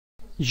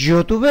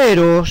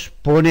Youtuberos,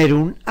 poner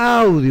un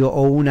audio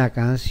o una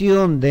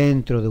canción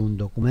dentro de un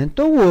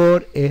documento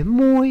Word es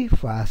muy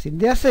fácil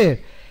de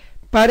hacer.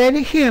 Para el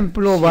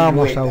ejemplo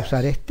vamos a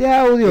usar este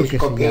audio que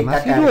se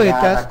llama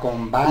siluetas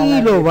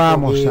y lo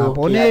vamos a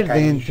poner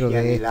dentro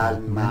de este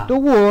documento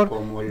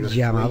Word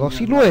llamado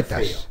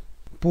siluetas.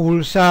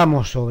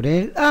 Pulsamos sobre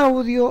el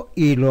audio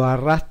y lo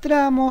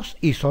arrastramos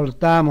y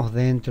soltamos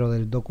dentro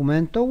del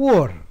documento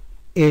Word.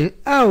 El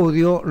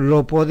audio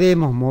lo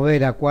podemos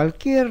mover a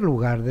cualquier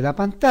lugar de la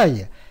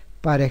pantalla.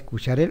 Para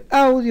escuchar el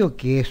audio,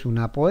 que es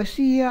una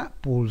poesía,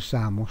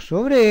 pulsamos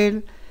sobre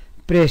él,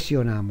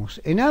 presionamos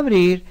en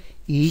abrir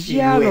y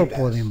ya lo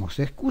podemos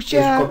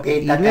escuchar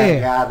y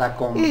leer.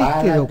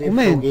 Este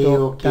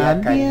documento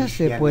también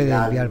se puede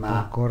enviar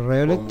por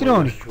correo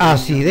electrónico.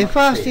 Así de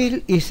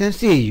fácil y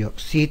sencillo.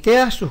 Si te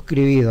has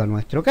suscrito a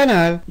nuestro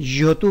canal,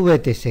 YouTube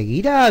te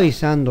seguirá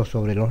avisando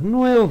sobre los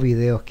nuevos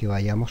videos que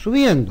vayamos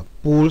subiendo.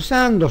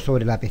 Pulsando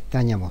sobre la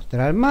pestaña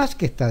Mostrar más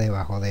que está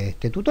debajo de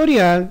este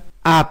tutorial,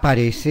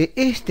 aparece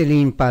este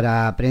link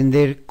para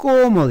aprender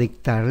cómo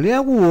dictarle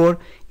a Word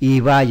y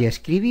vaya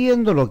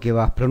escribiendo lo que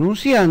vas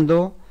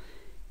pronunciando,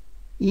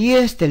 y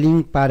este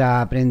link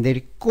para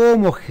aprender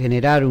cómo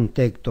generar un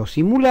texto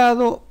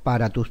simulado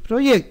para tus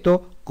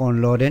proyectos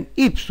con Lorem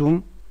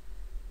Ipsum,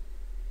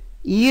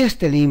 y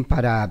este link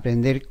para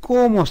aprender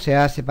cómo se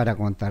hace para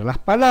contar las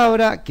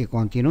palabras que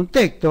contiene un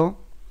texto,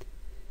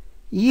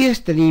 y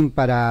este link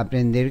para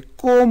aprender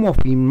cómo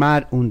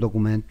firmar un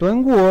documento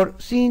en Word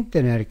sin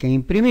tener que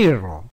imprimirlo.